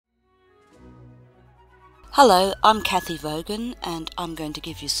Hello, I'm Cathy Vogan and I'm going to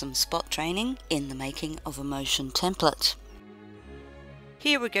give you some spot training in the making of a motion template.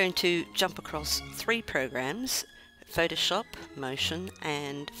 Here we're going to jump across three programs, Photoshop, Motion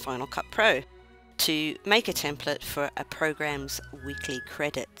and Final Cut Pro, to make a template for a program's weekly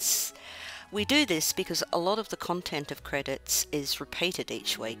credits. We do this because a lot of the content of credits is repeated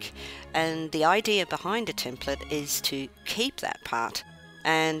each week, and the idea behind a template is to keep that part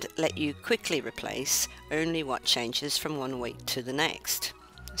and let you quickly replace only what changes from one week to the next.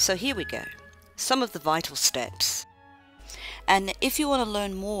 So here we go, some of the vital steps. And if you want to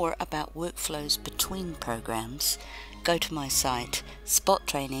learn more about workflows between programs, go to my site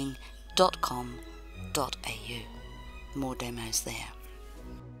spottraining.com.au. More demos there.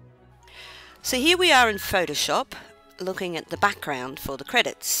 So here we are in Photoshop looking at the background for the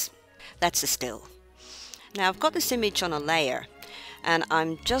credits. That's a still. Now I've got this image on a layer and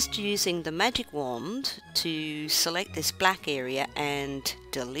I'm just using the magic wand to select this black area and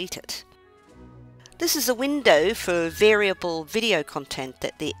delete it. This is a window for variable video content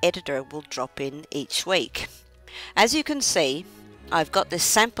that the editor will drop in each week. As you can see, I've got this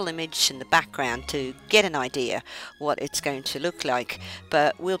sample image in the background to get an idea what it's going to look like,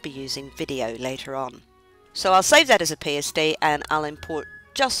 but we'll be using video later on. So I'll save that as a PSD and I'll import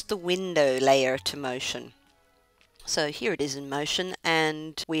just the window layer to Motion. So here it is in Motion,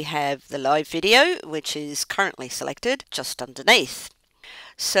 and we have the live video, which is currently selected just underneath.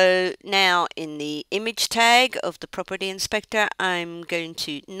 So now in the image tag of the property inspector, I'm going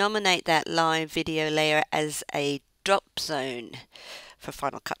to nominate that live video layer as a drop zone for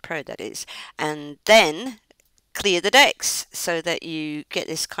Final Cut Pro, that is, and then clear the decks so that you get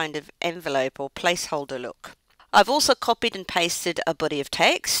this kind of envelope or placeholder look. I've also copied and pasted a body of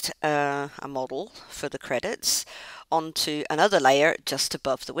text, a model for the credits, onto another layer just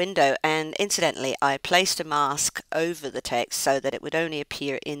above the window, and incidentally I placed a mask over the text so that it would only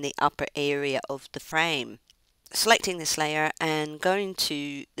appear in the upper area of the frame. Selecting this layer and going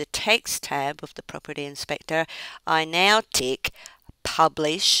to the text tab of the property inspector, I now tick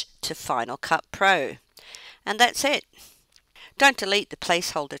Publish to Final Cut Pro, and that's it. Don't delete the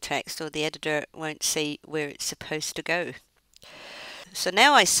placeholder text or the editor won't see where it's supposed to go. So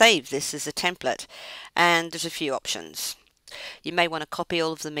now I save this as a template, and there's a few options. You may want to copy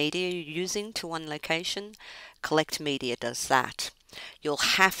all of the media you're using to one location. Collect Media does that. You'll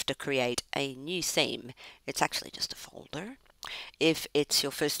have to create a new theme. It's actually just a folder if it's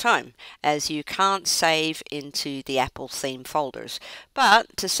your first time, as you can't save into the Apple theme folders.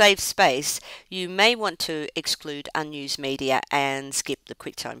 But to save space, you may want to exclude unused media and skip the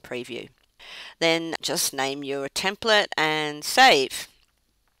QuickTime preview. Then just name your template and save.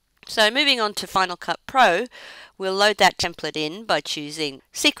 So moving on to Final Cut Pro, we'll load that template in by choosing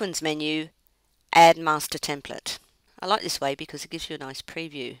Sequence menu, Add Master Template. I like this way because it gives you a nice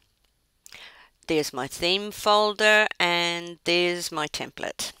preview. There's my theme folder and there's my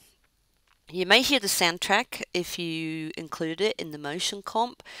template. You may hear the soundtrack if you include it in the Motion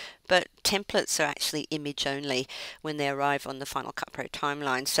comp, but templates are actually image only when they arrive on the Final Cut Pro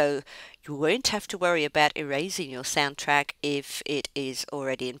timeline, so you won't have to worry about erasing your soundtrack if it is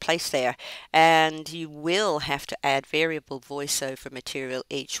already in place there, and you will have to add variable voiceover material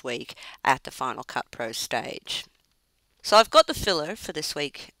each week at the Final Cut Pro stage. So I've got the filler for this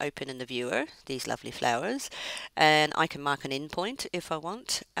week open in the viewer, these lovely flowers, and I can mark an in point if I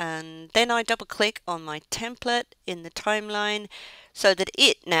want, and then I double click on my template in the timeline so that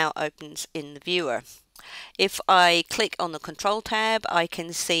it now opens in the viewer. If I click on the control tab, I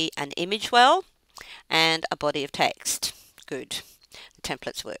can see an image well and a body of text. Good, the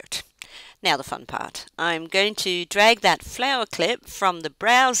template's worked. Now the fun part. I'm going to drag that flower clip from the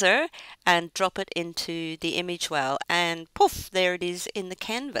browser and drop it into the image well, and poof, there it is in the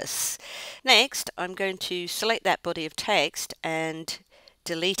canvas. Next, I'm going to select that body of text and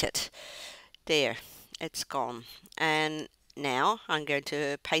delete it. There, it's gone. And now I'm going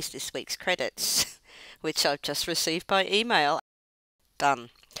to paste this week's credits, which I've just received by email.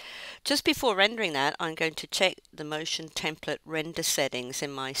 Done. Just before rendering that, I'm going to check the Motion template render settings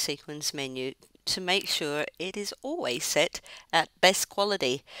in my sequence menu to make sure it is always set at best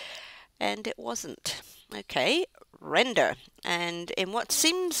quality, and it wasn't. Okay, render, and in what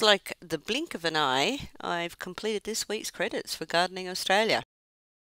seems like the blink of an eye, I've completed this week's credits for Gardening Australia.